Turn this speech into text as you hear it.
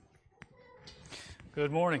Good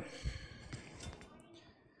morning.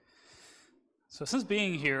 So since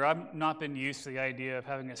being here, I've not been used to the idea of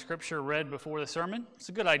having a scripture read before the sermon. It's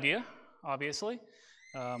a good idea, obviously.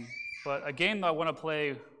 But a game I want to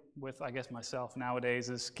play with, I guess, myself nowadays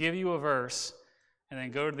is give you a verse and then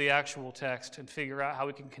go to the actual text and figure out how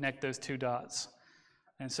we can connect those two dots.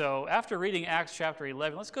 And so after reading Acts chapter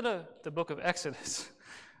 11, let's go to the book of Exodus,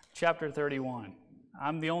 chapter 31.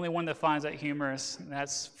 I'm the only one that finds that humorous, and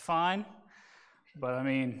that's fine. But I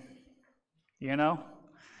mean,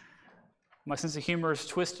 my sense of humor is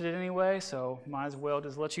twisted anyway, so might as well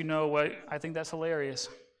just let you know what I think that's hilarious.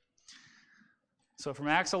 So from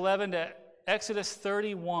Acts 11 to Exodus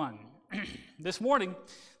 31. This morning,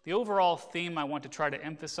 the overall theme I want to try to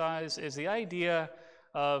emphasize is the idea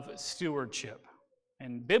of stewardship.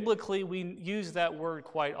 And biblically, we use that word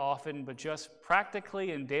quite often, but just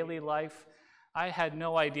practically in daily life, I had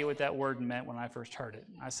no idea what that word meant when I first heard it.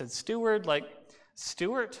 I said, steward, like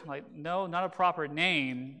steward? Like, no, not a proper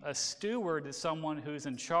name. A steward is someone who's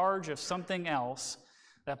in charge of something else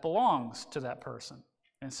that belongs to that person.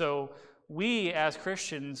 And so we as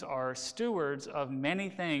Christians are stewards of many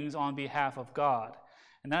things on behalf of God.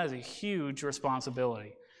 And that is a huge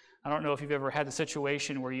responsibility. I don't know if you've ever had the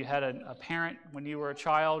situation where you had a parent when you were a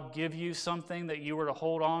child give you something that you were to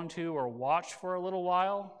hold on to or watch for a little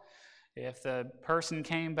while. If the person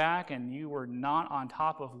came back and you were not on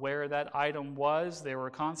top of where that item was, there were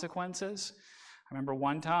consequences. I remember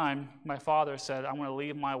one time my father said, I'm going to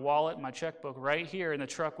leave my wallet, my checkbook right here in the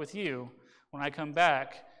truck with you. When I come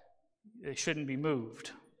back, it shouldn't be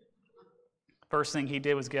moved. First thing he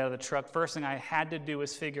did was get out of the truck. First thing I had to do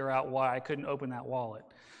was figure out why I couldn't open that wallet.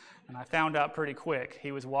 And I found out pretty quick.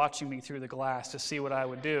 He was watching me through the glass to see what I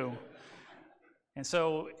would do. And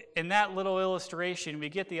so in that little illustration, we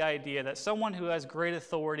get the idea that someone who has great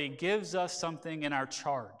authority gives us something in our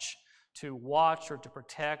charge to watch or to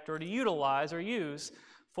protect or to utilize or use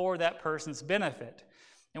for that person's benefit.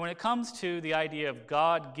 And when it comes to the idea of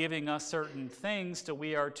God giving us certain things that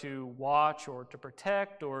we are to watch or to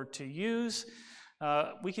protect or to use,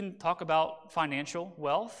 we can talk about financial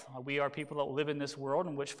wealth. We are people that live in this world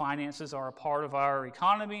in which finances are a part of our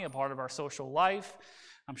economy, a part of our social life.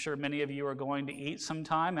 I'm sure many of you are going to eat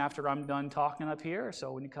sometime after I'm done talking up here.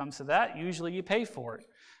 So when it comes to that, usually you pay for it.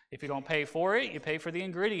 If you don't pay for it, you pay for the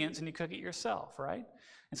ingredients and you cook it yourself, right?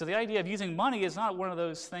 And so the idea of using money is not one of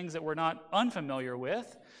those things that we're not unfamiliar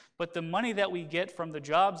with, but the money that we get from the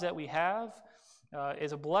jobs that we have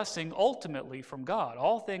is a blessing ultimately from God.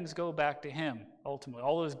 All things go back to Him, ultimately.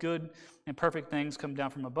 All those good and perfect things come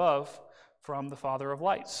down from above, from the Father of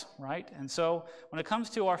lights, right? And so when it comes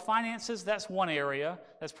to our finances, that's one area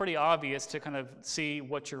that's pretty obvious to kind of see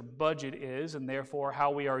what your budget is and therefore how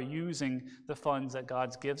we are using the funds that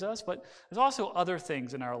God gives us. But there's also other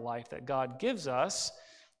things in our life that God gives us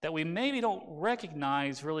that we maybe don't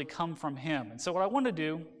recognize really come from Him. And so what I want to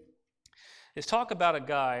do is talk about a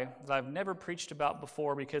guy that I've never preached about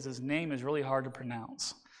before because his name is really hard to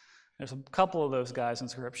pronounce. There's a couple of those guys in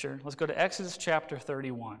Scripture. Let's go to Exodus chapter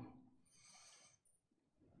 31.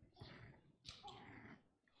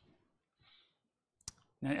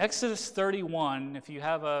 Now, in Exodus 31, if you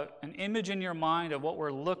have an image in your mind of what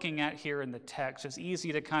we're looking at here in the text, it's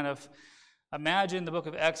easy to kind of imagine the book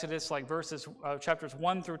of Exodus like chapters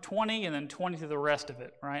 1 through 20 and then 20 through the rest of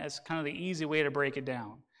it, right? It's kind of the easy way to break it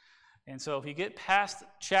down. And so if you get past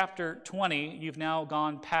chapter 20, you've now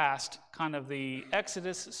gone past kind of the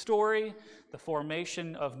Exodus story, the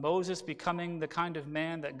formation of Moses becoming the kind of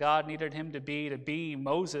man that God needed him to be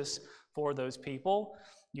Moses for those people.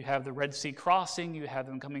 You have the Red Sea crossing, you have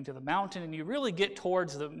them coming to the mountain, and you really get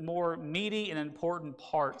towards the more meaty and important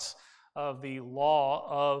parts of the law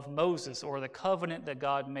of Moses, or the covenant that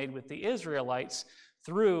God made with the Israelites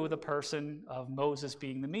through the person of Moses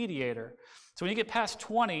being the mediator. So when you get past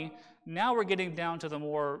 20, now we're getting down to the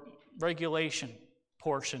more regulation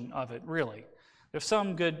portion of it, really. There's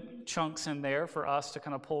some good chunks in there for us to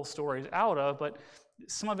kind of pull stories out of, but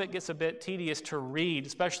some of it gets a bit tedious to read,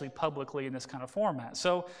 especially publicly in this kind of format.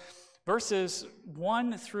 So verses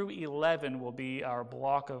 1 through 11 will be our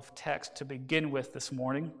block of text to begin with this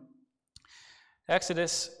morning.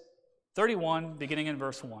 Exodus 31, beginning in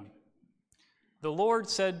verse 1. The Lord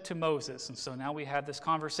said to Moses, and so now we have this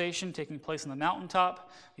conversation taking place on the mountaintop.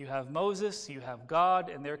 You have Moses, you have God,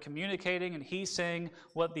 and they're communicating, and he's saying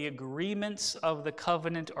what the agreements of the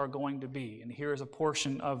covenant are going to be. And here's a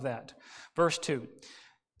portion of that. Verse 2.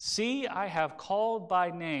 See, I have called by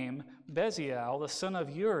name Bezalel, the son of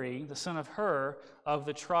Uri, the son of Hur, of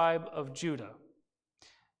the tribe of Judah.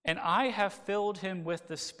 And I have filled him with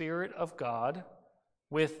the Spirit of God,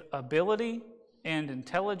 with ability and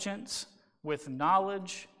intelligence, with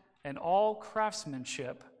knowledge and all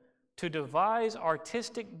craftsmanship, to devise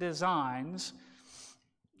artistic designs,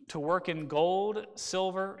 to work in gold,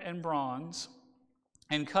 silver, and bronze,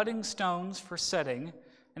 and cutting stones for setting,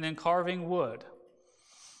 and in carving wood,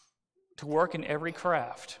 to work in every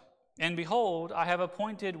craft. And behold, I have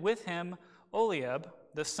appointed with him Oliab,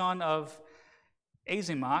 the son of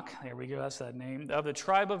Azimach, there we go, that's that name, of the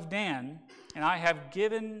tribe of Dan, and I have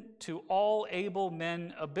given to all able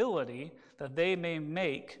men ability, that they may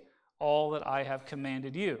make all that I have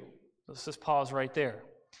commanded you. Let's just pause right there.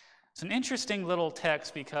 It's an interesting little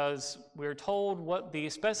text because we're told what the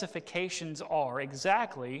specifications are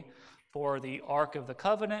exactly for the Ark of the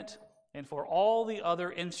Covenant and for all the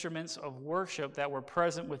other instruments of worship that were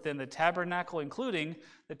present within the tabernacle, including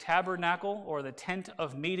the tabernacle or the tent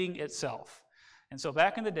of meeting itself. And so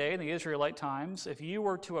back in the day, in the Israelite times, if you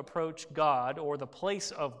were to approach God or the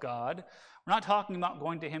place of God, we're not talking about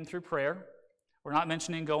going to him through prayer. We're not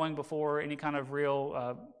mentioning going before any kind of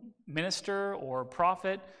real minister or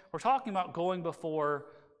prophet. We're talking about going before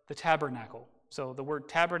the tabernacle. So the word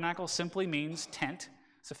tabernacle simply means tent.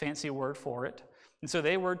 It's a fancy word for it. And so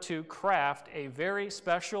they were to craft a very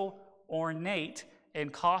special, ornate,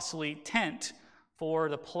 and costly tent for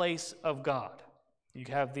the place of God. You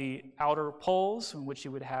have the outer poles in which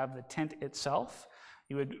you would have the tent itself.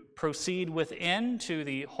 You would proceed within to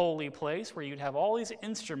the holy place where you'd have all these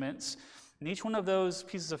instruments, and each one of those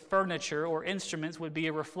pieces of furniture or instruments would be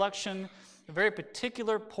a reflection, a very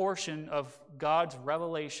particular portion of God's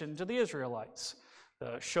revelation to the Israelites.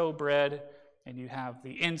 The showbread, and you have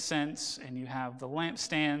the incense, and you have the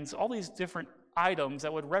lampstands, all these different items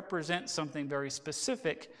that would represent something very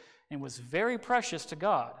specific and was very precious to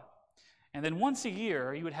God. And then once a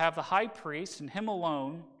year, you would have the high priest and him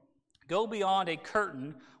alone go beyond a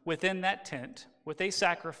curtain within that tent with a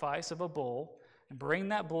sacrifice of a bull and bring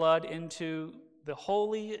that blood into the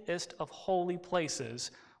holiest of holy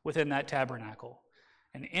places within that tabernacle.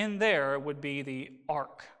 And in there would be the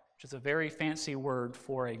ark, which is a very fancy word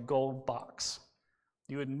for a gold box.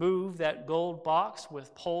 You would move that gold box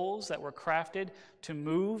with poles that were crafted to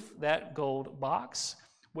move that gold box.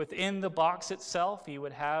 Within the box itself, you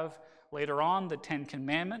would have later on the 10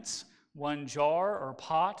 Commandments, one jar or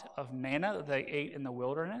pot of manna that they ate in the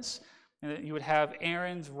wilderness. And you would have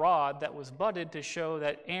Aaron's rod that was budded to show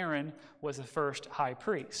that Aaron was the first high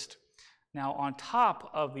priest. Now, on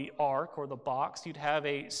top of the ark or the box, you'd have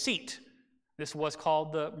a seat. This was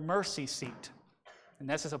called the mercy seat. And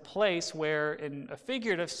this is a place where, in a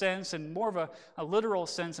figurative sense and more of a literal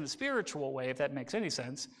sense in a spiritual way, if that makes any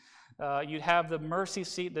sense, you'd have the mercy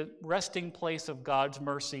seat, the resting place of God's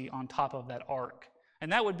mercy on top of that ark.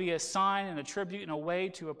 And that would be a sign and a tribute and a way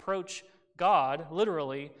to approach God,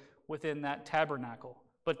 literally, within that tabernacle.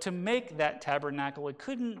 But to make that tabernacle, it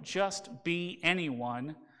couldn't just be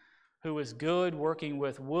anyone who was good working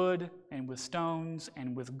with wood and with stones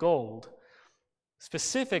and with gold.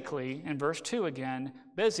 Specifically, in verse 2 again,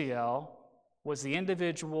 Bezalel was the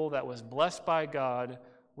individual that was blessed by God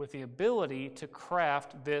with the ability to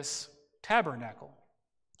craft this tabernacle.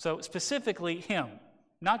 So specifically him,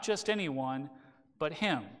 not just anyone, but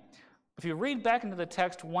him. If you read back into the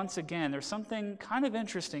text once again, there's something kind of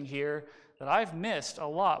interesting here that I've missed a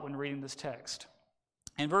lot when reading this text.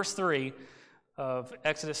 In verse 3 of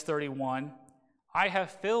Exodus 31, I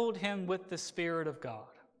have filled him with the Spirit of God.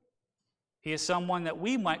 He is someone that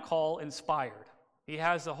we might call inspired. He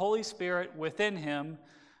has the Holy Spirit within him,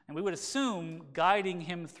 and we would assume guiding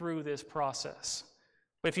him through this process.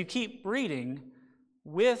 But if you keep reading,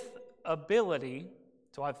 with ability,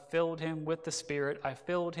 so I've filled him with the Spirit, I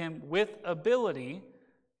filled him with ability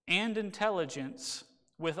and intelligence,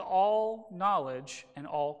 with all knowledge and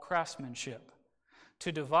all craftsmanship,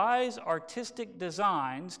 to devise artistic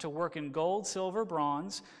designs, to work in gold, silver,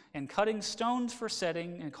 bronze, and cutting stones for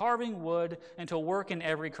setting, and carving wood, and to work in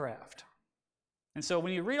every craft. And so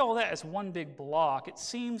when you read all that as one big block, it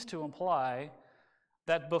seems to imply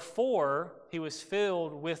that before he was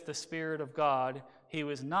filled with the Spirit of God, he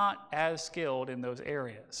was not as skilled in those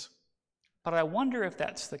areas. But I wonder if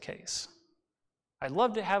that's the case. I'd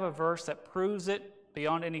love to have a verse that proves it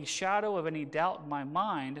beyond any shadow of any doubt in my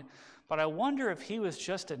mind, but I wonder if he was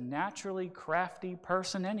just a naturally crafty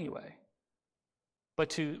person anyway. But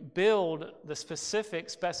to build the specific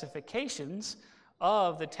specifications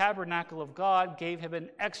of the tabernacle of God gave him an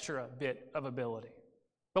extra bit of ability.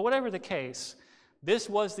 But whatever the case, this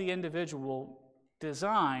was the individual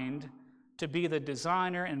designed to be the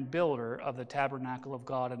designer and builder of the tabernacle of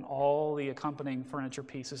God and all the accompanying furniture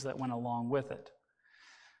pieces that went along with it.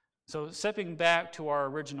 So stepping back to our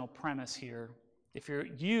original premise here,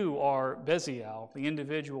 You are Bezalel, the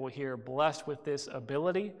individual here blessed with this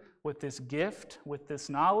ability, with this gift, with this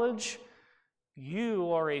knowledge,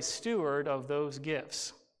 you are a steward of those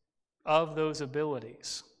gifts, of those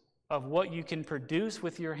abilities, of what you can produce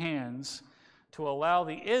with your hands to allow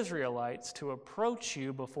the Israelites to approach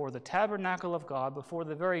you before the tabernacle of God, before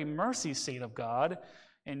the very mercy seat of God,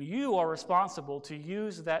 and you are responsible to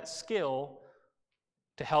use that skill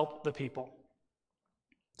to help the people.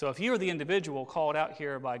 So if you are the individual called out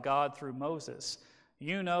here by God through Moses,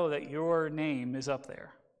 you know that your name is up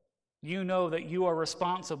there. You know that you are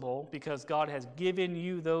responsible because God has given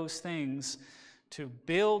you those things to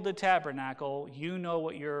build the tabernacle. You know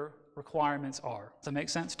what your requirements are. Does that make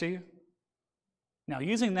sense to you? Now,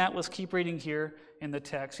 using that, let's keep reading here in the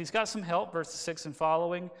text. He's got some help, verses 6 and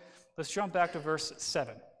following. Let's jump back to verse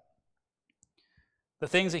 7. The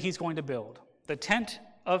things that he's going to build: the tent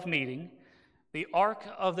of meeting, the ark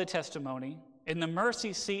of the testimony, and the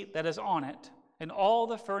mercy seat that is on it, and all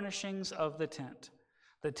the furnishings of the tent,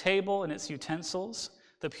 the table and its utensils,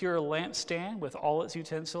 the pure lampstand with all its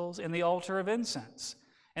utensils, and the altar of incense,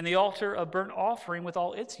 and the altar of burnt offering with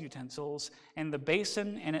all its utensils, and the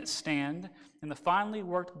basin and its stand, and the finely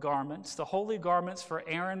worked garments, the holy garments for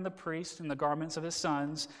Aaron the priest, and the garments of his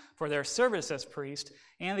sons for their service as priest,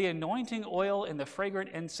 and the anointing oil and the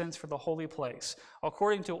fragrant incense for the holy place.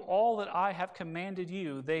 According to all that I have commanded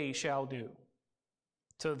you, they shall do.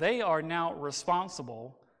 So they are now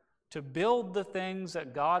responsible to build the things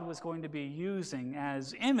that God was going to be using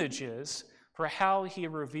as images for how he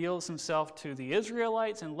reveals himself to the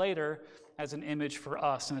Israelites, and later as an image for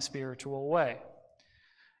us in a spiritual way.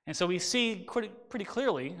 And so we see pretty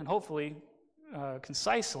clearly, and hopefully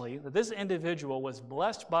concisely, that this individual was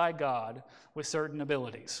blessed by God with certain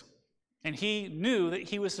abilities. And he knew that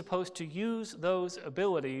he was supposed to use those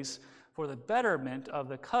abilities for the betterment of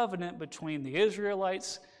the covenant between the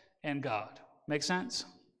Israelites and God. Make sense?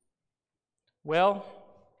 Well,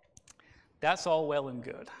 that's all well and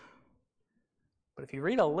good. But if you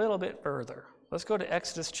read a little bit further, let's go to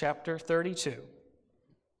Exodus chapter 32.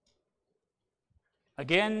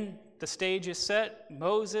 Again, the stage is set.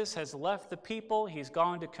 Moses has left the people. He's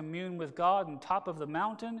gone to commune with God on top of the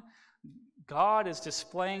mountain. God is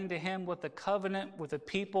displaying to him what the covenant with the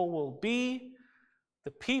people will be.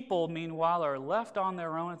 The people, meanwhile, are left on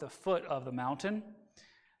their own at the foot of the mountain,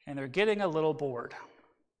 and they're getting a little bored.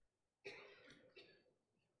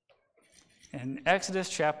 In Exodus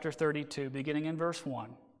chapter 32, beginning in verse 1,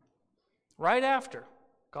 right after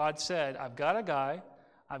God said, I've got a guy,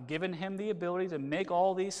 I've given him the ability to make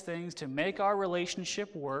all these things, to make our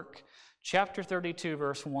relationship work. Chapter 32,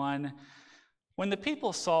 verse 1, when the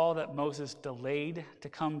people saw that Moses delayed to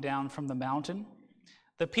come down from the mountain,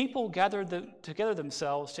 the people gathered together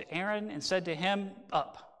themselves to Aaron and said to him,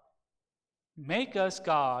 Up, make us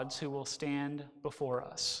gods who will stand before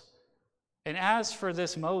us. And as for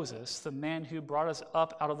this Moses, the man who brought us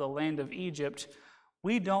up out of the land of Egypt,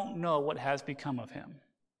 we don't know what has become of him.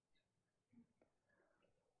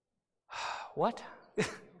 What?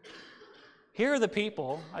 Here are the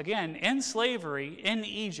people, again, in slavery in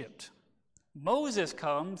Egypt. Moses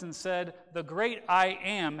comes and said, the great I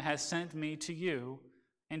Am has sent me to you,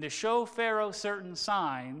 and to show Pharaoh certain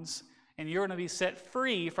signs, and you're going to be set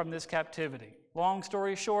free from this captivity. Long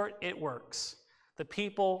story short, it works. The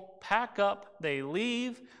people pack up, they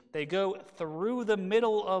leave, they go through the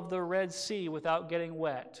middle of the Red Sea without getting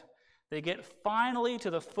wet. They get finally to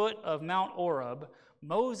the foot of Mount Oreb.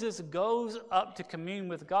 Moses goes up to commune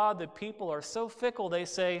with God. The people are so fickle, they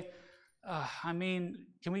say,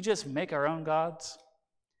 can we just make our own gods?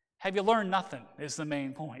 Have you learned nothing is the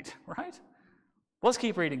main point, right? Let's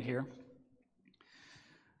keep reading here.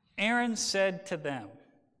 Aaron said to them,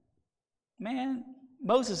 man,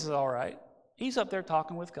 Moses is all right. He's up there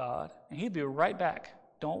talking with God, and he'll be right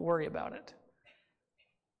back. Don't worry about it.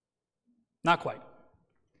 Not quite.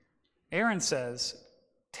 Aaron says,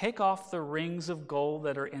 take off the rings of gold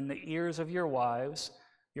that are in the ears of your wives,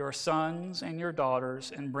 your sons and your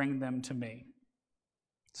daughters, and bring them to me.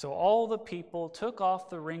 So all the people took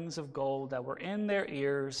off the rings of gold that were in their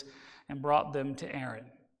ears and brought them to Aaron.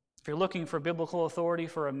 If you're looking for biblical authority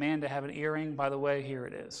for a man to have an earring, by the way, here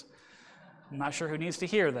it is. I'm not sure who needs to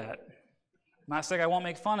hear that. I'm not saying I won't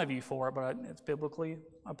make fun of you for it, but it's biblically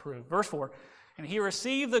approved. Verse 4, and he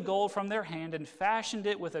received the gold from their hand and fashioned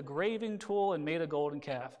it with a graving tool and made a golden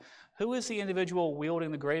calf. Who is the individual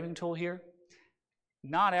wielding the graving tool here?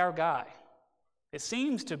 Not our guy. It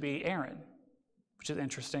seems to be Aaron, which is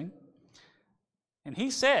interesting. And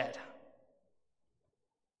he said,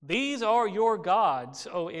 these are your gods,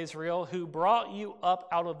 O Israel, who brought you up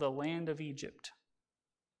out of the land of Egypt.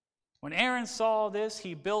 When Aaron saw this,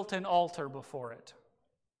 he built an altar before it.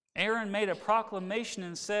 Aaron made a proclamation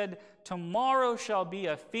and said, "Tomorrow shall be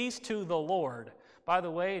a feast to the Lord." By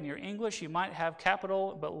the way, in your English, you might have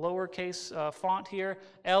capital but lowercase font here,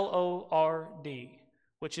 Lord,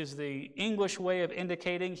 which is the English way of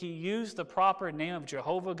indicating he used the proper name of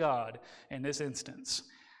Jehovah God in this instance.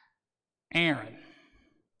 Aaron.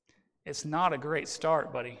 It's not a great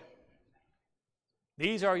start, buddy.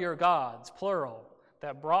 These are your gods, plural,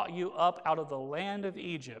 that brought you up out of the land of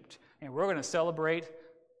Egypt, and we're going to celebrate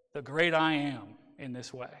the great I am in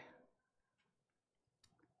this way.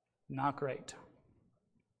 Not great.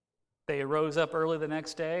 They arose up early the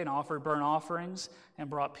next day and offered burnt offerings and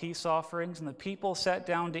brought peace offerings, and the people sat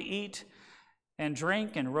down to eat and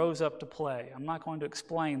drink and rose up to play. I'm not going to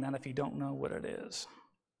explain that if you don't know what it is.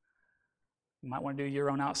 You might want to do your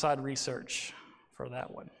own outside research for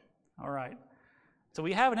that one. All right. So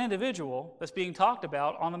we have an individual that's being talked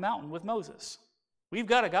about on the mountain with Moses. We've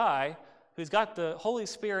got a guy who's got the Holy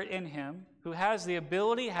Spirit in him, who has the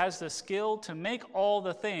ability, has the skill to make all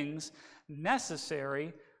the things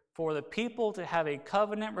necessary for the people to have a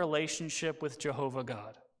covenant relationship with Jehovah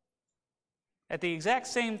God. At the exact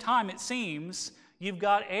same time, it seems, you've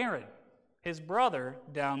got Aaron, his brother,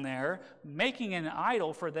 down there, making an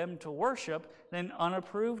idol for them to worship in an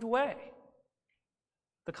unapproved way.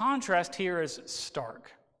 The contrast here is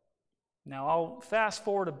stark. Now, I'll fast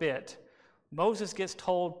forward a bit. Moses gets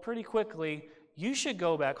told pretty quickly, you should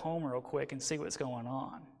go back home real quick and see what's going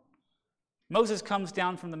on. Moses comes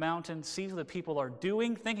down from the mountain, sees what the people are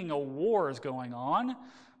doing, thinking a war is going on,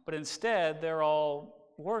 but instead they're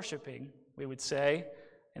all worshiping, we would say,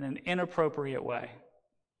 in an inappropriate way.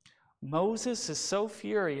 Moses is so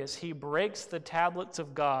furious, he breaks the tablets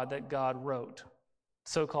of God that God wrote,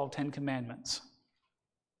 so-called 10 Commandments.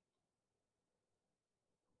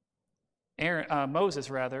 Moses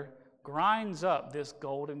grinds up this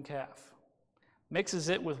golden calf, mixes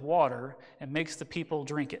it with water, and makes the people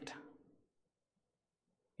drink it.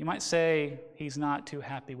 You might say he's not too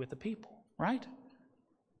happy with the people, right?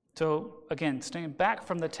 So again, staying back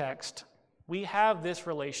from the text, we have this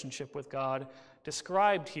relationship with God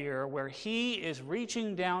described here where he is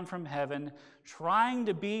reaching down from heaven, trying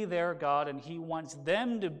to be their God, and he wants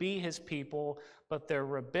them to be his people, but they're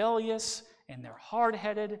rebellious, and they're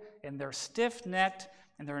hard-headed, and they're stiff-necked,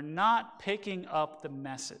 and they're not picking up the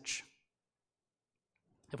message.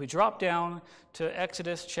 If we drop down to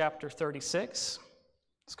Exodus chapter 36,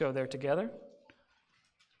 let's go there together.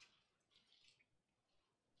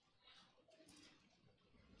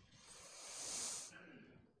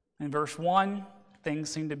 In verse 1, things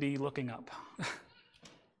seem to be looking up.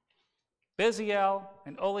 Bezalel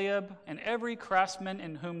and Oholiab and every craftsman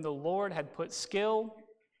in whom the Lord had put skill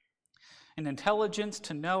and intelligence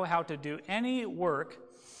to know how to do any work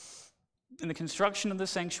in the construction of the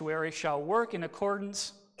sanctuary shall work in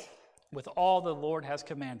accordance with all the Lord has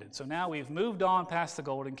commanded. So now we've moved on past the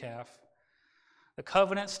golden calf. The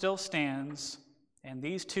covenant still stands, and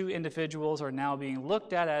these two individuals are now being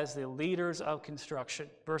looked at as the leaders of construction.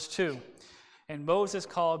 Verse 2, and Moses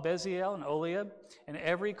called Bezalel and Oholiab, and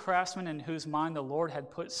every craftsman in whose mind the Lord had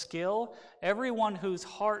put skill, everyone whose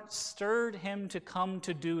heart stirred him to come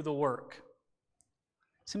to do the work.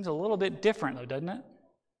 Seems a little bit different, though, doesn't it?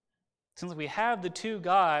 Seems like we have the two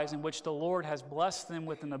guys in which the Lord has blessed them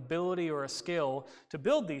with an ability or a skill to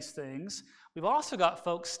build these things. We've also got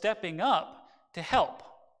folks stepping up to help,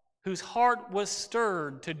 whose heart was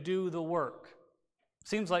stirred to do the work.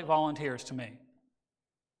 Seems like volunteers to me.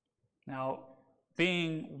 Now,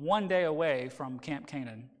 being one day away from Camp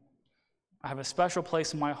Canaan, I have a special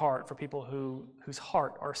place in my heart for people whose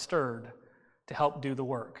heart are stirred to help do the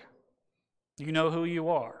work. You know who you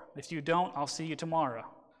are. If you don't, I'll see you tomorrow.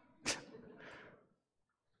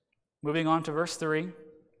 Moving on to verse 3.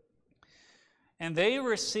 And they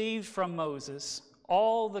received from Moses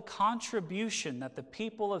all the contribution that the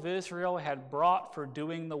people of Israel had brought for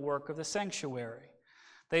doing the work of the sanctuary.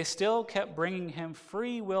 They still kept bringing him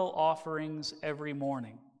free will offerings every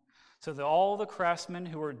morning, so that all the craftsmen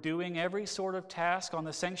who were doing every sort of task on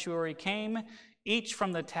the sanctuary came, each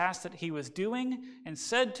from the task that he was doing, and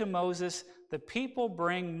said to Moses, the people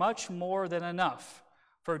bring much more than enough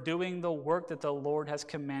for doing the work that the Lord has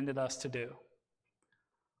commanded us to do.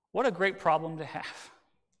 What a great problem to have.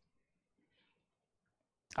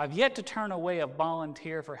 I've yet to turn away a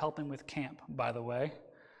volunteer for helping with camp, by the way.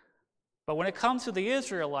 But when it comes to the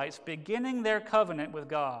Israelites beginning their covenant with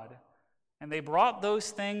God, and they brought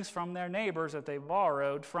those things from their neighbors that they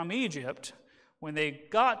borrowed from Egypt, when they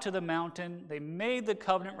got to the mountain, they made the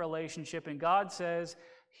covenant relationship, and God says,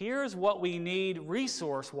 here's what we need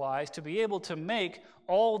resource-wise to be able to make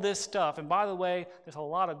all this stuff. And by the way, there's a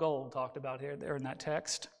lot of gold talked about there in that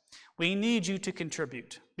text. We need you to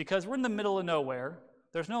contribute because we're in the middle of nowhere.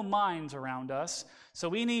 There's no mines around us. So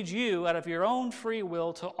we need you, out of your own free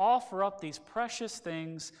will, to offer up these precious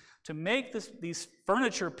things to make these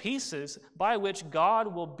furniture pieces by which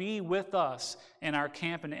God will be with us in our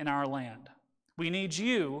camp and in our land. We need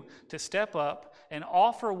you to step up and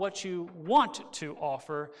offer what you want to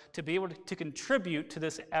offer to be able to contribute to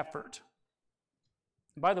this effort.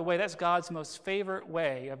 And by the way, that's God's most favorite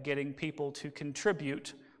way of getting people to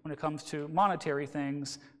contribute when it comes to monetary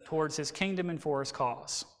things towards his kingdom and for his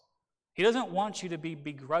cause. He doesn't want you to be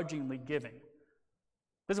begrudgingly giving.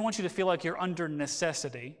 He doesn't want you to feel like you're under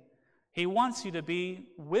necessity. He wants you to be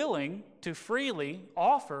willing to freely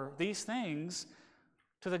offer these things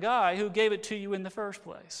to the guy who gave it to you in the first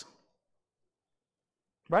place.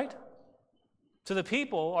 Right? So the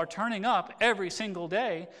people are turning up every single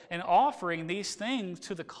day and offering these things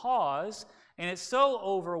to the cause, and it's so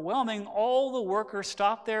overwhelming, all the workers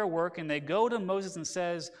stop their work and they go to Moses and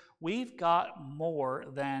says, we've got more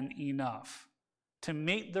than enough to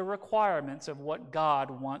meet the requirements of what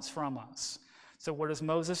God wants from us. So what does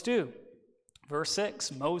Moses do? Verse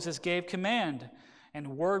 6, Moses gave command,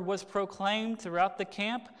 and word was proclaimed throughout the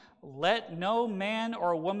camp, let no man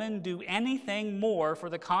or woman do anything more for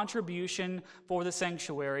the contribution for the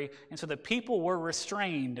sanctuary. And so the people were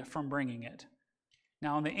restrained from bringing it.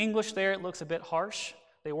 Now in the English there, it looks a bit harsh.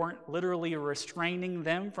 They weren't literally restraining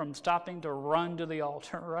them from stopping to run to the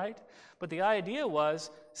altar, right? But the idea was,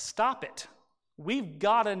 stop it. We've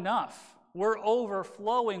got enough. We're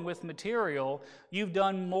overflowing with material. You've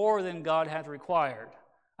done more than God had required.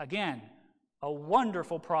 Again, a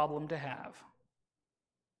wonderful problem to have.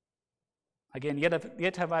 Again,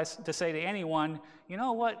 yet have I to say to anyone, you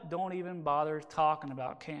know what? Don't even bother talking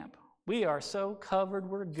about camp. We are so covered,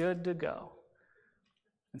 we're good to go.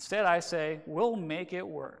 Instead, I say, we'll make it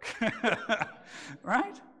work.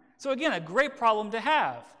 Right? So again, a great problem to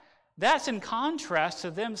have. That's in contrast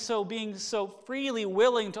to them being so freely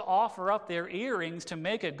willing to offer up their earrings to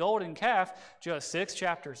make a golden calf just 6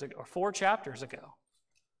 chapters ago, or 4 chapters ago.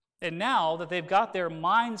 And now that they've got their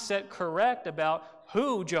mindset correct about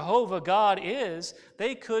who Jehovah God is,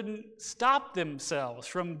 they couldn't stop themselves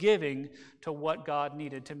from giving to what God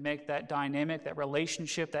needed to make that dynamic, that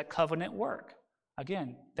relationship, that covenant work.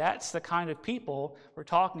 Again, that's the kind of people we're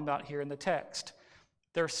talking about here in the text.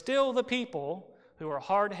 They're still the people who are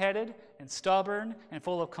hard-headed and stubborn and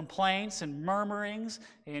full of complaints and murmurings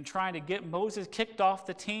and trying to get Moses kicked off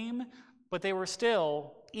the team, but they were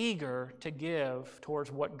still eager to give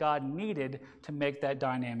towards what God needed to make that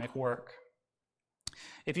dynamic work.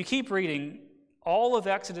 If you keep reading all of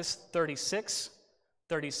Exodus 36,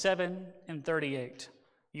 37, and 38,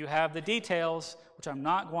 you have the details, which I'm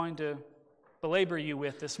not going to belabor you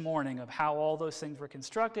with this morning, of how all those things were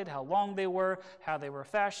constructed, how long they were, how they were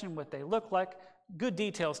fashioned, what they looked like. Good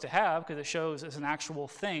details to have because it shows it's an actual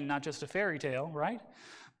thing, not just a fairy tale, right?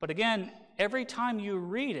 But again, every time you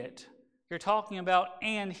read it, you're talking about,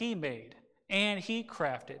 and he made, and he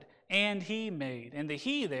crafted, and he made. And the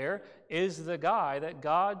he there is the guy that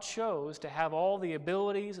God chose to have all the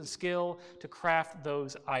abilities and skill to craft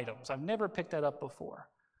those items. I've never picked that up before.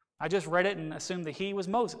 I just read it and assumed that he was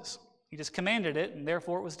Moses. He just commanded it, and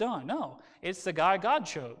therefore it was done. No, it's the guy God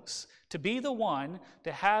chose to be the one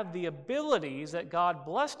to have the abilities that God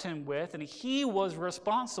blessed him with, and he was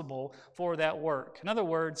responsible for that work. In other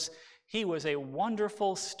words, he was a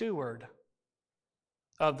wonderful steward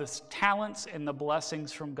of the talents and the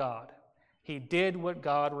blessings from God. He did what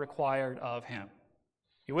God required of him.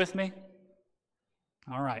 You with me?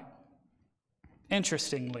 All right.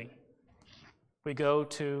 Interestingly, we go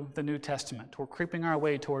to the New Testament. We're creeping our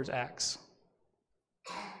way towards Acts.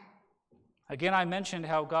 Again, I mentioned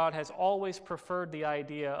how God has always preferred the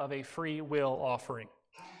idea of a free will offering.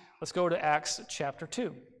 Let's go to Acts chapter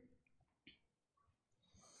 2.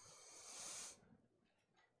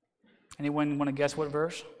 Anyone want to guess what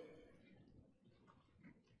verse?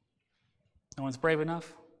 No one's brave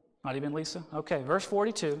enough? Not even Lisa? Okay, verse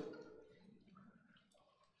 42.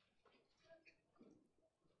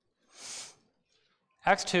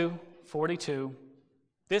 Acts 2, 42.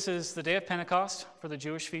 This is the day of Pentecost for the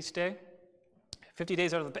Jewish feast day. 50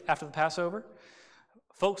 days after the Passover.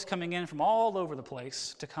 Folks coming in from all over the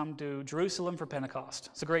place to come to Jerusalem for Pentecost.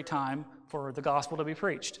 It's a great time for the gospel to be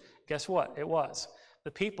preached. Guess what? It was.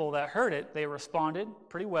 The people that heard it, they responded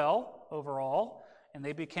pretty well overall, and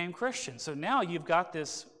they became Christians. So now you've got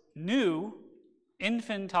this new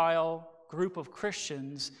infantile group of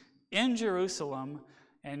Christians in Jerusalem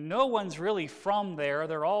And no one's really from there.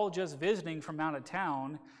 They're all just visiting from out of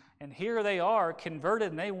town. And here they are, converted,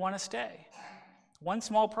 and they want to stay. One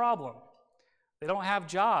small problem. They don't have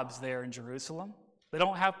jobs there in Jerusalem. They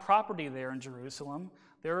don't have property there in Jerusalem.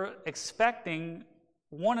 They're expecting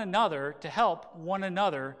one another to help one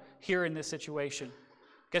another here in this situation.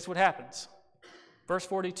 Guess what happens? Verse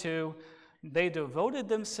 42, they devoted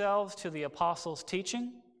themselves to the apostles'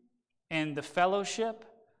 teaching and the fellowship,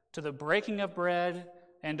 to the breaking of bread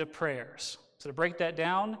and to prayers. So to break that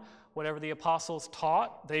down, whatever the apostles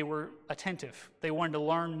taught, they were attentive. They wanted to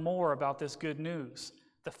learn more about this good news.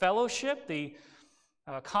 The fellowship, the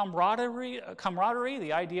camaraderie,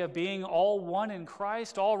 the idea of being all one in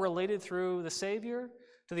Christ, all related through the Savior,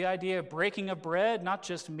 to the idea of breaking of bread, not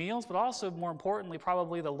just meals, but also, more importantly,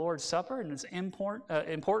 probably the Lord's Supper and its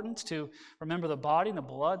importance to remember the body and the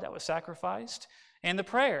blood that was sacrificed, and the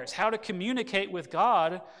prayers, how to communicate with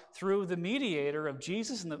God through the mediator of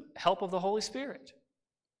Jesus and the help of the Holy Spirit.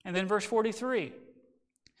 And then verse 43,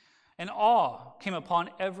 and awe came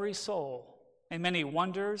upon every soul, and many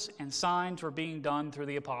wonders and signs were being done through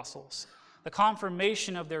the apostles. The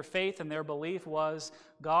confirmation of their faith and their belief was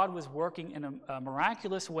God was working in a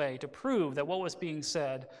miraculous way to prove that what was being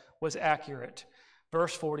said was accurate.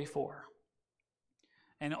 Verse 44,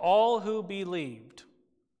 and all who believed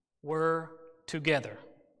were together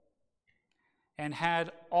and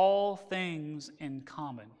had all things in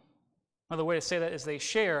common. Another way to say that is they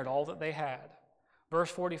shared all that they had. Verse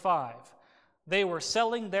 45, they were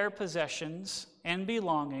selling their possessions and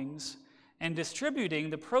belongings and distributing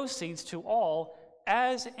the proceeds to all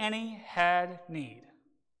as any had need.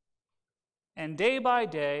 And day by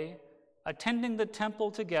day, attending the temple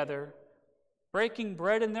together, breaking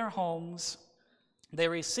bread in their homes, they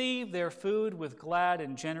received their food with glad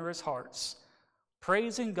and generous hearts,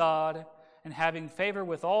 praising God and having favor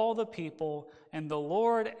with all the people, and the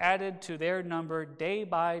Lord added to their number day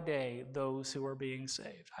by day those who were being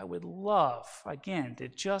saved. I would love, again, to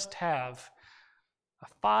just have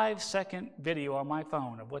a 5-second video on my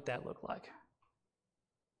phone of what that looked like.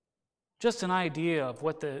 Just an idea of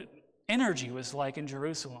what the energy was like in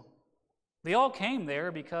Jerusalem. They all came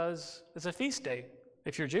there because it's a feast day.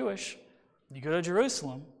 If you're Jewish, you go to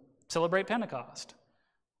Jerusalem, celebrate Pentecost.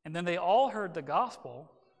 And then they all heard the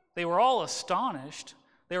gospel. They were all astonished.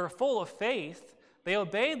 They were full of faith. They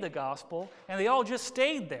obeyed the gospel, and they all just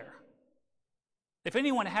stayed there. If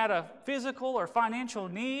anyone had a physical or financial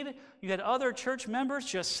need, you had other church members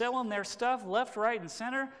just selling their stuff left, right, and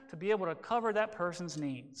center to be able to cover that person's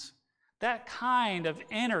needs. That kind of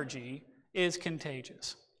energy is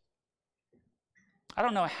contagious. I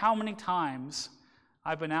don't know how many times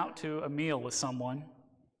I've been out to a meal with someone,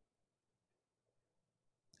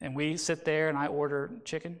 and we sit there and I order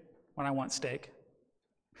chicken when I want steak.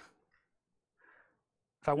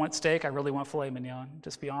 If I want steak, I really want filet mignon,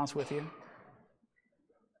 just to be honest with you.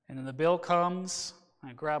 And then the bill comes,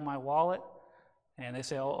 I grab my wallet, and they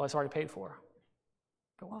say, oh, it's already paid for.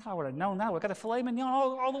 But what if I would have known that? We got a filet mignon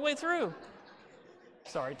all the way through.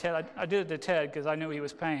 Sorry, Ted. I did it to Ted because I knew he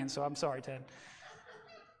was paying, so I'm sorry, Ted.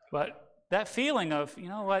 But that feeling of, you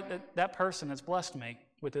know what, that person has blessed me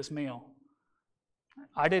with this meal.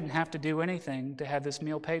 I didn't have to do anything to have this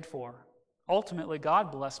meal paid for. Ultimately,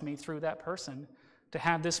 God blessed me through that person to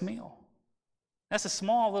have this meal. That's a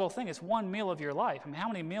small little thing. It's one meal of your life. I mean, how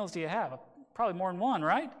many meals do you have? Probably more than one,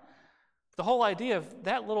 right? The whole idea of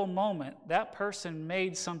that little moment, that person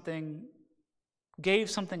made something, gave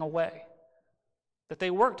something away that they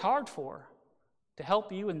worked hard for to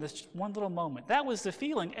help you in this one little moment. That was the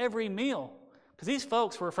feeling every meal, because these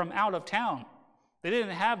folks were from out of town. They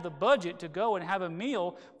didn't have the budget to go and have a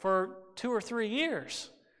meal for 2 or 3 years.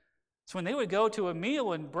 So when they would go to a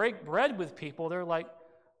meal and break bread with people, they're like,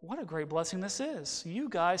 what a great blessing this is. You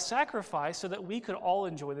guys sacrificed so that we could all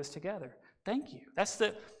enjoy this together. Thank you. That's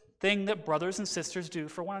the thing that brothers and sisters do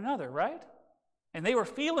for one another, right? And they were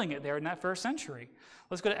feeling it there in that first century.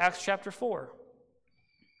 Let's go to Acts chapter 4.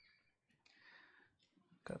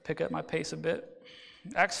 Got to pick up my pace a bit.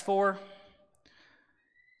 Acts 4.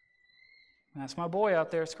 That's my boy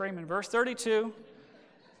out there screaming. Verse 32.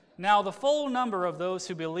 Now the full number of those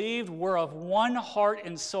who believed were of one heart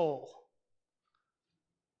and soul.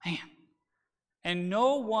 Man. And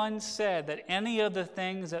no one said that any of the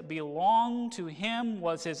things that belonged to him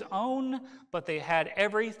was his own, but they had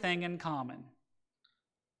everything in common.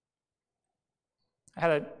 I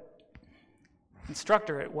had an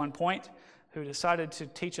instructor at one point who decided to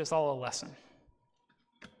teach us all a lesson.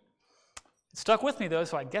 It stuck with me, though,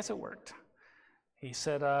 so I guess it worked. He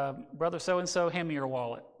said, brother so-and-so, hand me your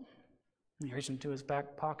wallet. And he reached into his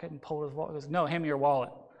back pocket and pulled his wallet. He goes, no, hand me your wallet.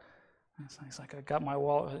 He's like, I got my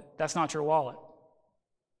wallet. That's not your wallet.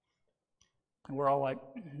 And we're all like,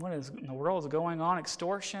 what is in the world is going on?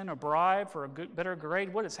 Extortion, a bribe for a better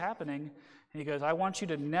grade? What is happening? And he goes, I want you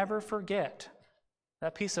to never forget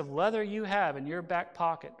that piece of leather you have in your back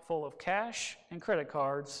pocket full of cash and credit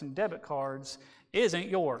cards and debit cards isn't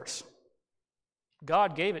yours.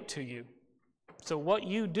 God gave it to you. So what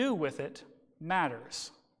you do with it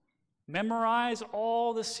matters. Memorize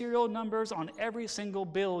all the serial numbers on every single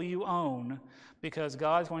bill you own because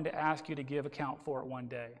God's going to ask you to give account for it one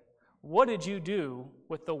day. What did you do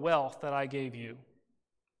with the wealth that I gave you?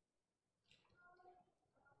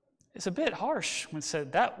 It's a bit harsh when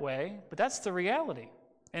said that way, but that's the reality.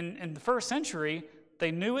 In the first century,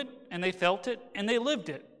 they knew it and they felt it and they lived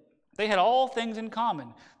it. They had all things in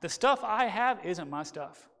common. The stuff I have isn't my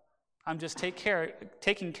stuff. I'm just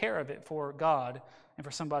taking care of it for God and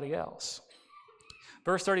for somebody else.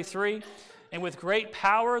 Verse 33, and with great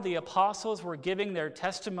power the apostles were giving their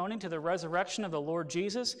testimony to the resurrection of the Lord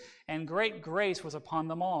Jesus, and great grace was upon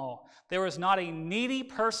them all. There was not a needy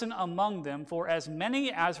person among them, for as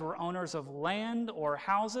many as were owners of land or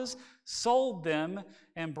houses sold them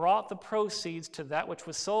and brought the proceeds to that which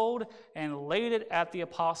was sold and laid it at the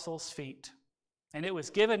apostles' feet. And it was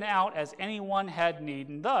given out as anyone had need.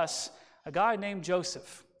 And thus, a guy named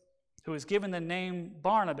Joseph, who was given the name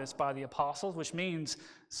Barnabas by the apostles, which means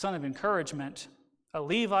son of encouragement, a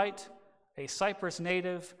Levite, a Cyprus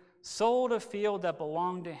native, sold a field that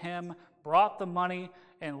belonged to him, brought the money,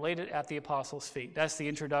 and laid it at the apostles' feet. That's the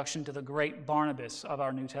introduction to the great Barnabas of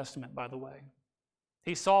our New Testament, by the way.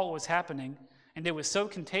 He saw what was happening, and it was so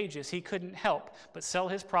contagious he couldn't help but sell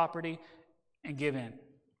his property and give in.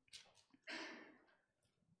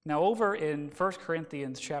 Now over in 1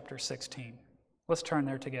 Corinthians chapter 16, let's turn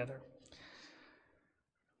there together.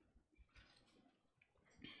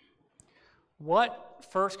 What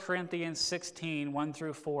 1 Corinthians 16, 1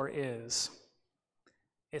 through 4 is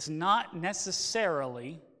not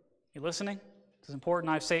necessarily, you listening? It's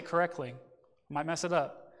important I say it correctly. I might mess it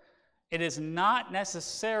up. It is not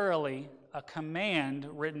necessarily a command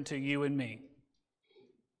written to you and me.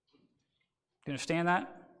 Do you understand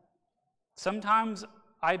that? Sometimes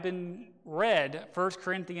I've been read 1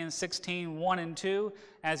 Corinthians 16, 1 and 2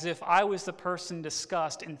 as if I was the person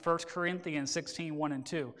discussed in 1 Corinthians 16, 1 and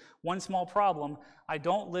 2. One small problem, I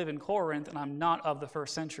don't live in Corinth and I'm not of the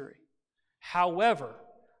first century. However,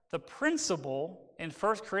 the principle in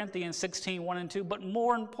 1 Corinthians 16, 1 and 2, but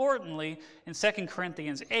more importantly in 2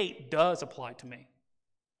 Corinthians 8 does apply to me.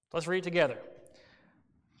 Let's read together.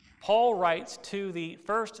 Paul writes to the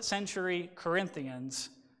first century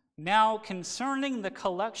Corinthians, now concerning the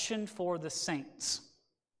collection for the saints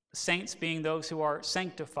being those who are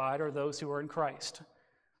sanctified or those who are in Christ.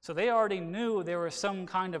 So they already knew there was some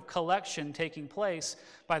kind of collection taking place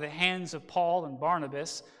by the hands of Paul and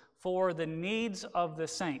Barnabas for the needs of the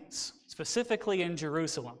saints, specifically in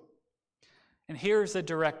Jerusalem. And here's the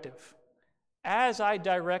directive. As I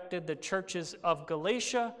directed the churches of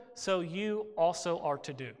Galatia, so you also are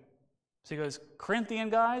to do. So he goes,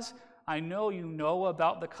 Corinthian guys, I know you know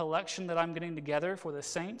about the collection that I'm getting together for the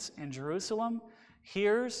saints in Jerusalem.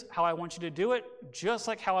 Here's how I want you to do it, just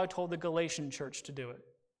like how I told the Galatian church to do it.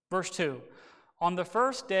 Verse 2, on the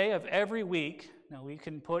first day of every week, now we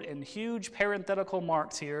can put in huge parenthetical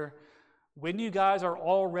marks here, when you guys are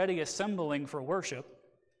already assembling for worship,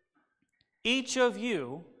 each of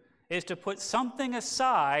you is to put something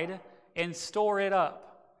aside and store it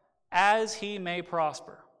up, as he may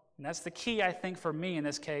prosper. And that's the key, I think, for me in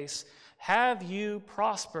this case. Have you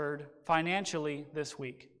prospered financially this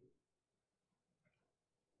week?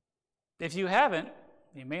 If you haven't,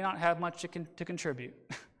 you may not have much to contribute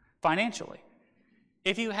financially.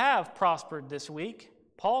 If you have prospered this week,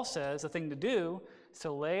 Paul says the thing to do is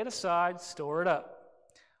to lay it aside, store it up.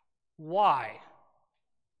 Why?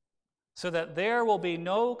 So that there will be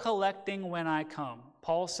no collecting when I come.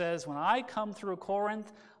 Paul says, when I come through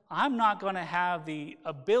Corinth, I'm not going to have the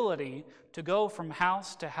ability to go from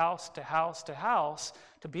house to house to house to house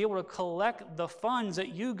to be able to collect the funds that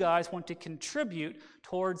you guys want to contribute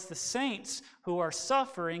towards the saints who are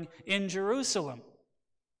suffering in Jerusalem.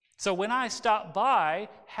 So when I stop by,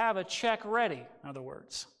 have a check ready, in other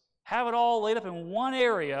words. Have it all laid up in one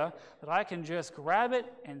area that I can just grab it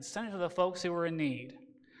and send it to the folks who are in need.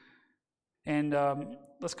 And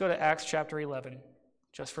let's go to Acts chapter 11,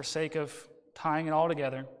 just for sake of tying it all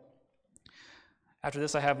together. After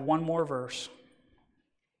this, I have one more verse.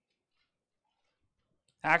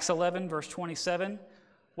 Acts 11, verse 27.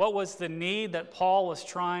 What was the need that Paul was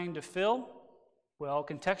trying to fill? Well,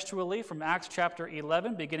 contextually from Acts chapter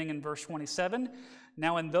 11, beginning in verse 27,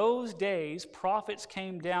 now in those days prophets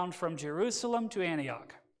came down from Jerusalem to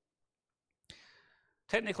Antioch.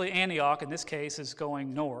 Technically, Antioch in this case is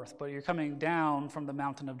going north, but you're coming down from the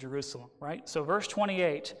mountain of Jerusalem, right? So verse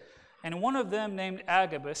 28, and one of them named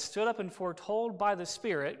Agabus stood up and foretold by the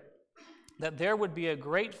Spirit that there would be a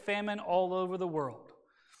great famine all over the world.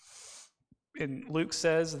 And Luke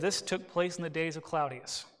says this took place in the days of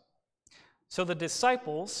Claudius. So the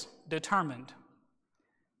disciples determined,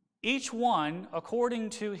 each one according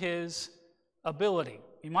to his ability.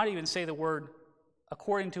 You might even say the word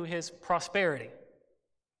according to his prosperity,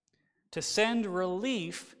 to send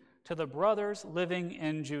relief to the brothers living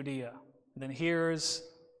in Judea. And then here's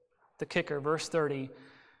the kicker, verse 30,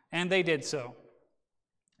 and they did so,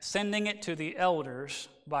 sending it to the elders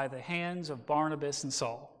by the hands of Barnabas and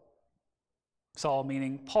Saul. Saul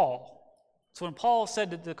meaning Paul. So when Paul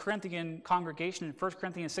said to the Corinthian congregation in 1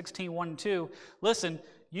 Corinthians 16, 1 and 2, listen,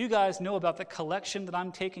 you guys know about the collection that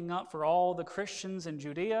I'm taking up for all the Christians in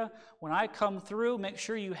Judea. When I come through, make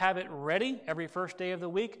sure you have it ready every first day of the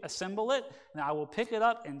week, assemble it, and I will pick it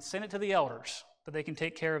up and send it to the elders that they can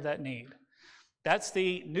take care of that need. That's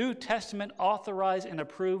the New Testament authorized and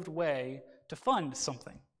approved way to fund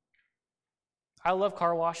something. I love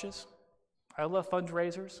car washes. I love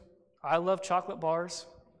fundraisers. I love chocolate bars.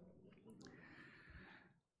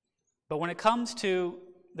 But when it comes to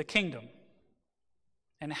the kingdom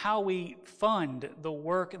and how we fund the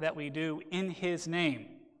work that we do in His name,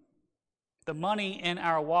 the money in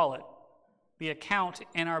our wallet, the account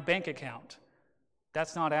in our bank account,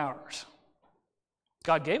 that's not ours.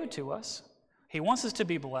 God gave it to us. He wants us to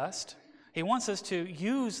be blessed. He wants us to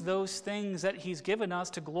use those things that He's given us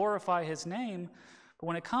to glorify His name. But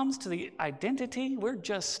when it comes to the identity, we're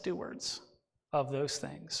just stewards of those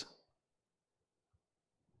things.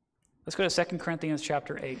 Let's go to 2 Corinthians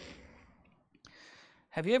chapter 8.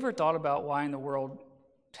 Have you ever thought about why in the world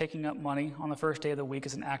taking up money on the first day of the week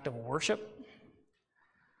is an act of worship?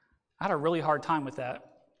 I had a really hard time with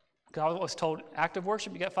that. Because I was told, act of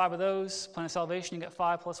worship, you get 5 of those. Plan of salvation, you get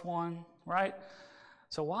 5 plus 1, right?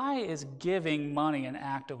 So why is giving money an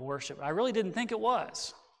act of worship? I really didn't think it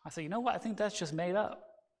was. I said, you know what? I think that's just made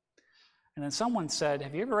up. And then someone said,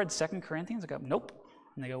 have you ever read 2 Corinthians? I go, nope.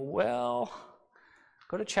 And they go, well,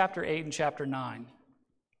 go to chapter 8 and chapter 9.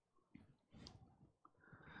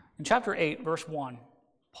 In chapter 8, verse 1,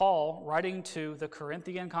 Paul, writing to the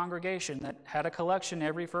Corinthian congregation that had a collection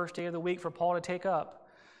every first day of the week for Paul to take up,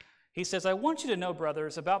 he says, I want you to know,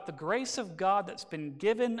 brothers, about the grace of God that's been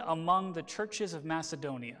given among the churches of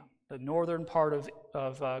Macedonia, the northern part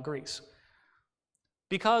of Greece.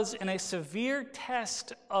 Because in a severe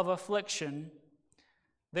test of affliction,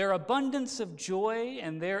 their abundance of joy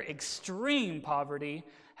and their extreme poverty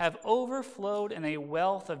have overflowed in a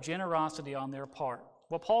wealth of generosity on their part.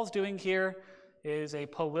 What Paul's doing here is a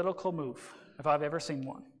political move, if I've ever seen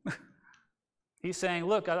one. He's saying,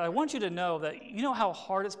 look, I want you to know that you know how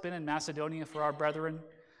hard it's been in Macedonia for our brethren,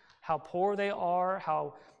 how poor they are,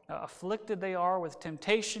 how afflicted they are with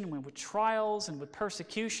temptation, with trials, and with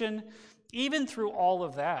persecution. Even through all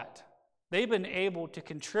of that, they've been able to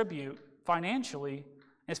contribute financially.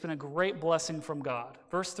 It's been a great blessing from God.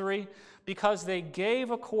 Verse 3, because they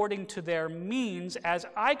gave according to their means, as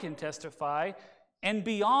I can testify, and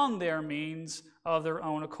beyond their means of their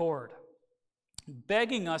own accord,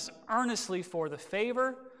 begging us earnestly for the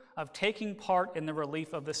favor of taking part in the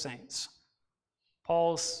relief of the saints.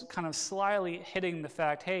 Paul's kind of slyly hitting the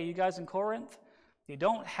fact, hey, you guys in Corinth, you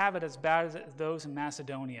don't have it as bad as those in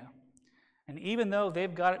Macedonia. And even though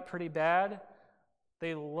they've got it pretty bad,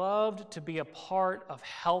 they loved to be a part of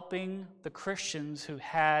helping the Christians who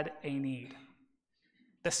had a need.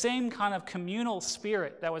 The same kind of communal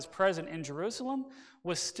spirit that was present in Jerusalem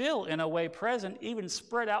was still, in a way, present, even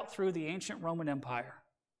spread out through the ancient Roman Empire.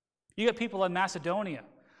 You get people in Macedonia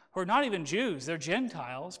who are not even Jews, they're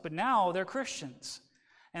Gentiles, but now they're Christians.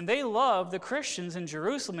 And they love the Christians in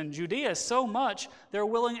Jerusalem and Judea so much, they're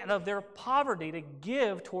willing out of their poverty to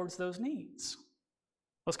give towards those needs.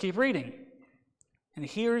 Let's keep reading. And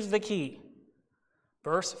here's the key.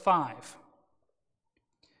 Verse 5.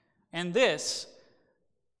 And this,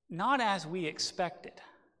 not as we expected,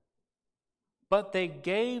 but they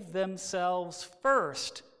gave themselves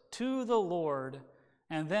first to the Lord,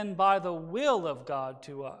 and then by the will of God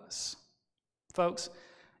to us. Folks,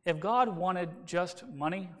 if God wanted just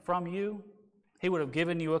money from you, He would have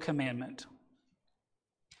given you a commandment.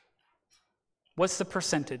 What's the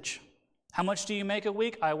percentage? How much do you make a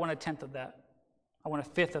week? I want 1/10 of that. I want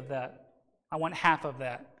 1/5 of that. I want half of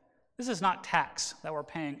that. This is not tax that we're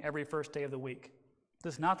paying every first day of the week.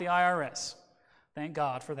 This is not the IRS. Thank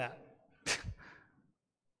God for that.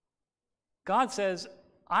 God says,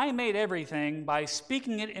 I made everything by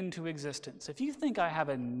speaking it into existence. If you think I have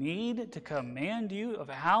a need to command you of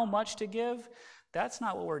how much to give, that's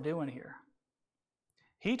not what we're doing here.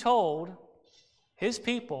 He told his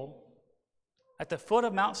people at the foot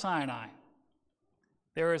of Mount Sinai,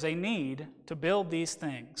 there is a need to build these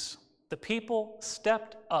things. The people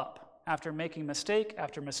stepped up after making mistake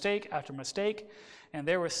after mistake after mistake, and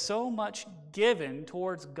there was so much given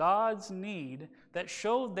towards God's need that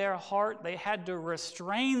showed their heart they had to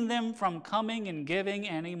restrain them from coming and giving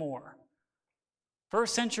anymore.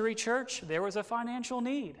 First century church, there was a financial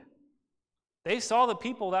need. They saw the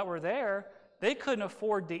people that were there, they couldn't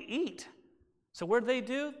afford to eat. So what did they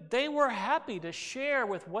do? They were happy to share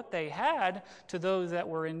with what they had to those that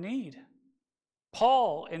were in need.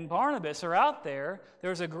 Paul and Barnabas are out there.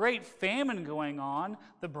 There's a great famine going on.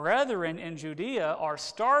 The brethren in Judea are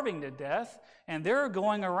starving to death, and they're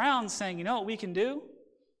going around saying, you know what we can do?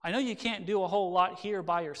 I know you can't do a whole lot here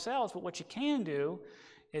by yourselves, but what you can do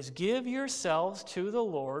is give yourselves to the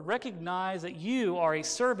Lord, recognize that you are a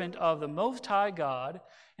servant of the Most High God,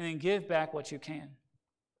 and then give back what you can.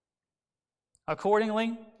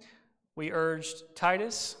 Accordingly, we urged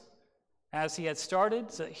Titus, as he had started,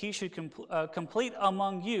 so that he should complete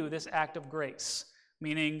among you this act of grace,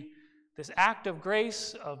 meaning this act of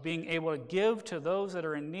grace of being able to give to those that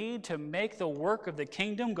are in need, to make the work of the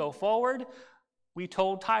kingdom go forward. We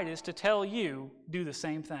told Titus to tell you, do the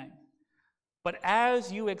same thing. But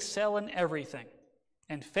as you excel in everything,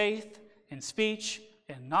 in faith, in speech,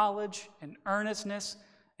 in knowledge, in earnestness,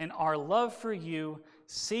 and our love for you,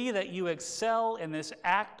 see that you excel in this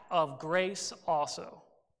act of grace also.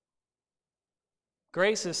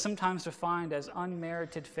 Grace is sometimes defined as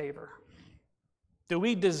unmerited favor. Do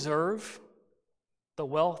we deserve the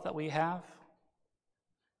wealth that we have?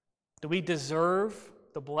 Do we deserve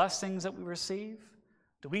the blessings that we receive?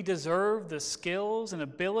 Do we deserve the skills and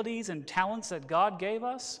abilities and talents that God gave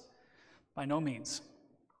us? By no means.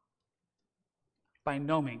 By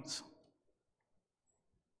no means.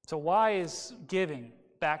 So why is giving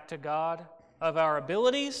back to God of our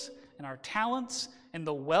abilities and our talents and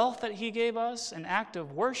the wealth that he gave us an act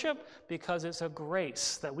of worship? Because it's a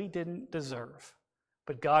grace that we didn't deserve,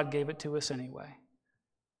 but God gave it to us anyway.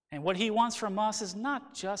 And what he wants from us is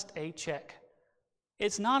not just a check.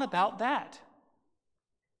 It's not about that.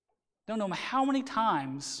 Don't know how many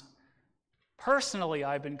times personally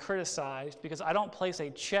I've been criticized because I don't place a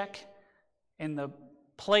check in the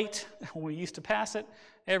plate when we used to pass it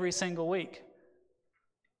every single week.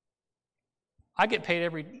 I get paid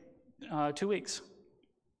every 2 weeks.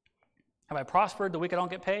 Have I prospered the week I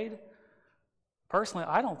don't get paid? Personally,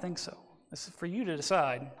 I don't think so. This is for you to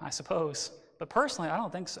decide, I suppose. But personally, I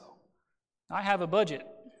don't think so. I have a budget,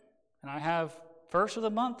 and I have 1st of the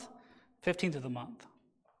month, 15th of the month.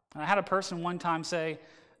 And I had a person one time say,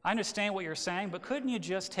 I understand what you're saying, but couldn't you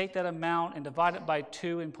just take that amount and divide it by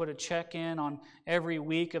 2 and put a check in on every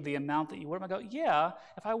week of the amount that you would? I go, yeah,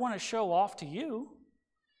 if I want to show off to you.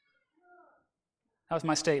 That was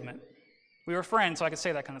my statement. We were friends, so I could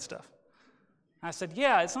say that kind of stuff. I said,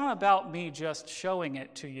 yeah, it's not about me just showing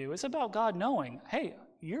it to you. It's about God knowing, hey,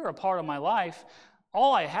 you're a part of my life.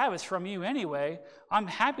 All I have is from you anyway. I'm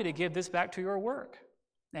happy to give this back to your work.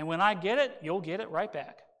 And when I get it, you'll get it right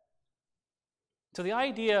back. So the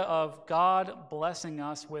idea of God blessing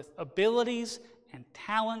us with abilities and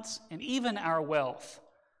talents and even our wealth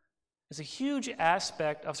is a huge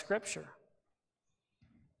aspect of Scripture.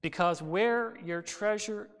 Because where your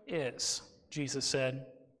treasure is, Jesus said,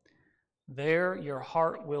 there your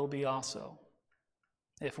heart will be also.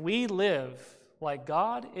 If we live like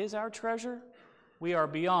God is our treasure, we are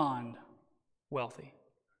beyond wealthy.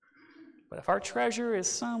 But if our treasure is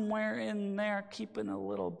somewhere in there, keeping a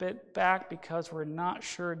little bit back because we're not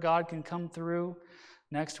sure God can come through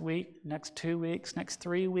next week, next 2 weeks, next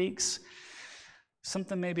 3 weeks,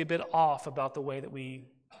 something may be a bit off about the way that we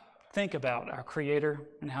think about our Creator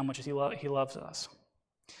and how much He loves us.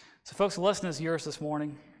 So folks, the lesson is yours this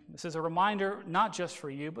morning. This is a reminder, not just for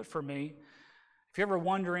you, but for me. If you're ever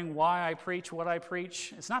wondering why I preach what I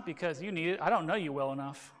preach, it's not because you need it. I don't know you well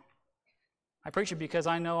enough. I preach it because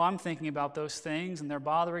I know I'm thinking about those things and they're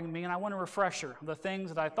bothering me, and I want a refresher of the things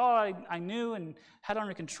that I thought I knew and had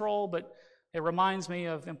under control, but it reminds me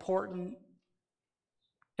of important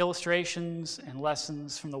illustrations and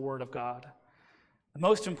lessons from the Word of God. The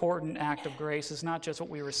most important act of grace is not just what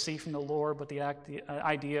we receive from the Lord, but the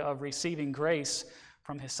idea of receiving grace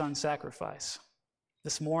from His Son's sacrifice.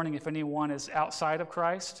 This morning, if anyone is outside of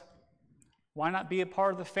Christ, why not be a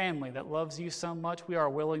part of the family that loves you so much we are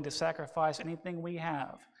willing to sacrifice anything we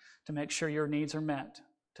have to make sure your needs are met,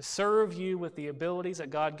 to serve you with the abilities that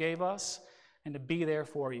God gave us, and to be there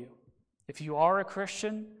for you. If you are a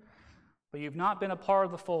Christian, but you've not been a part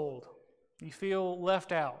of the fold, you feel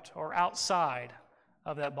left out or outside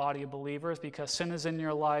of that body of believers because sin is in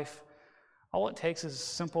your life, all it takes is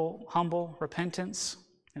simple, humble repentance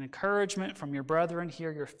and encouragement from your brethren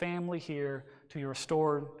here, your family here, to be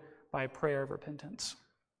restored by a prayer of repentance.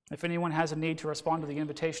 If anyone has a need to respond to the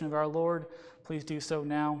invitation of our Lord, please do so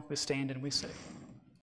now. We stand and we sing.